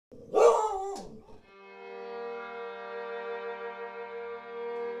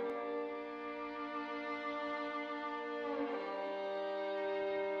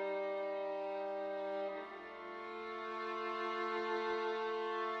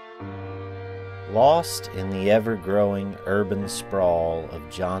Lost in the ever-growing urban sprawl of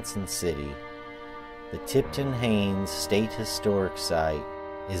Johnson City, the Tipton-Haynes State Historic Site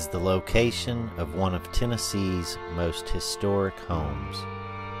is the location of one of Tennessee's most historic homes.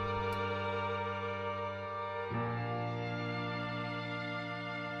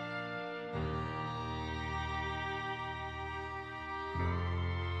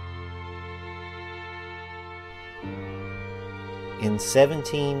 In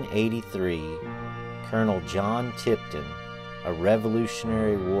 1783, Colonel John Tipton, a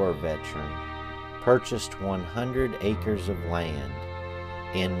Revolutionary War veteran, purchased 100 acres of land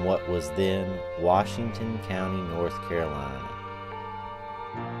in what was then Washington County, North Carolina.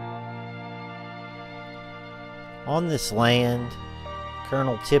 On this land,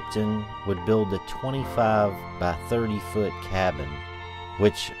 Colonel Tipton would build a 25 by 30 foot cabin,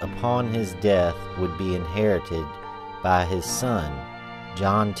 which upon his death would be inherited by his son,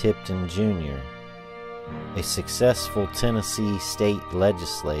 John Tipton Jr., a successful Tennessee state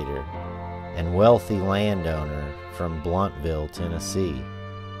legislator and wealthy landowner from Blountville, Tennessee.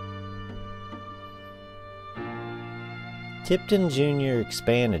 Tipton Jr.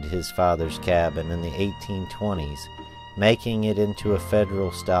 expanded his father's cabin in the 1820s, making it into a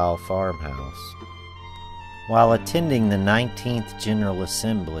federal-style farmhouse. While attending the 19th General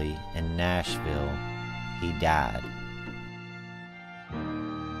Assembly in Nashville, he died.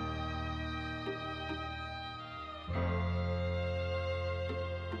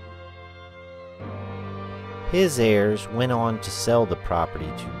 His heirs went on to sell the property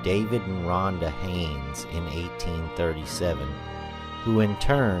to David and Rhonda Haynes in 1837, who in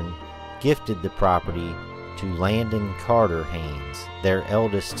turn gifted the property to Landon Carter Haynes, their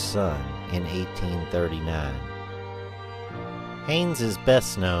eldest son, in 1839. Haynes is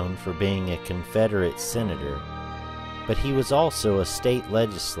best known for being a Confederate senator, but he was also a state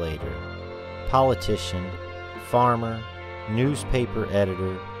legislator, politician, farmer, newspaper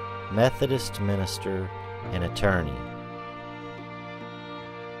editor, Methodist minister, and attorney.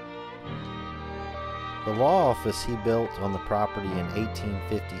 The law office he built on the property in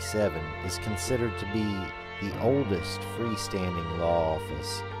 1857 is considered to be the oldest freestanding law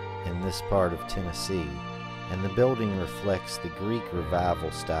office in this part of Tennessee, and the building reflects the Greek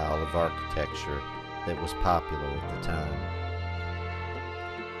Revival style of architecture that was popular at the time.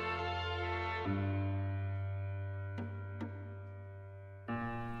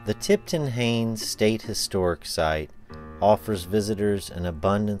 The Tipton-Haynes State Historic Site offers visitors an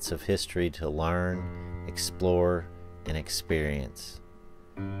abundance of history to learn, explore, and experience,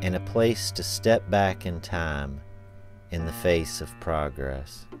 and a place to step back in time in the face of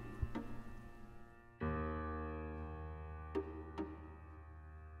progress.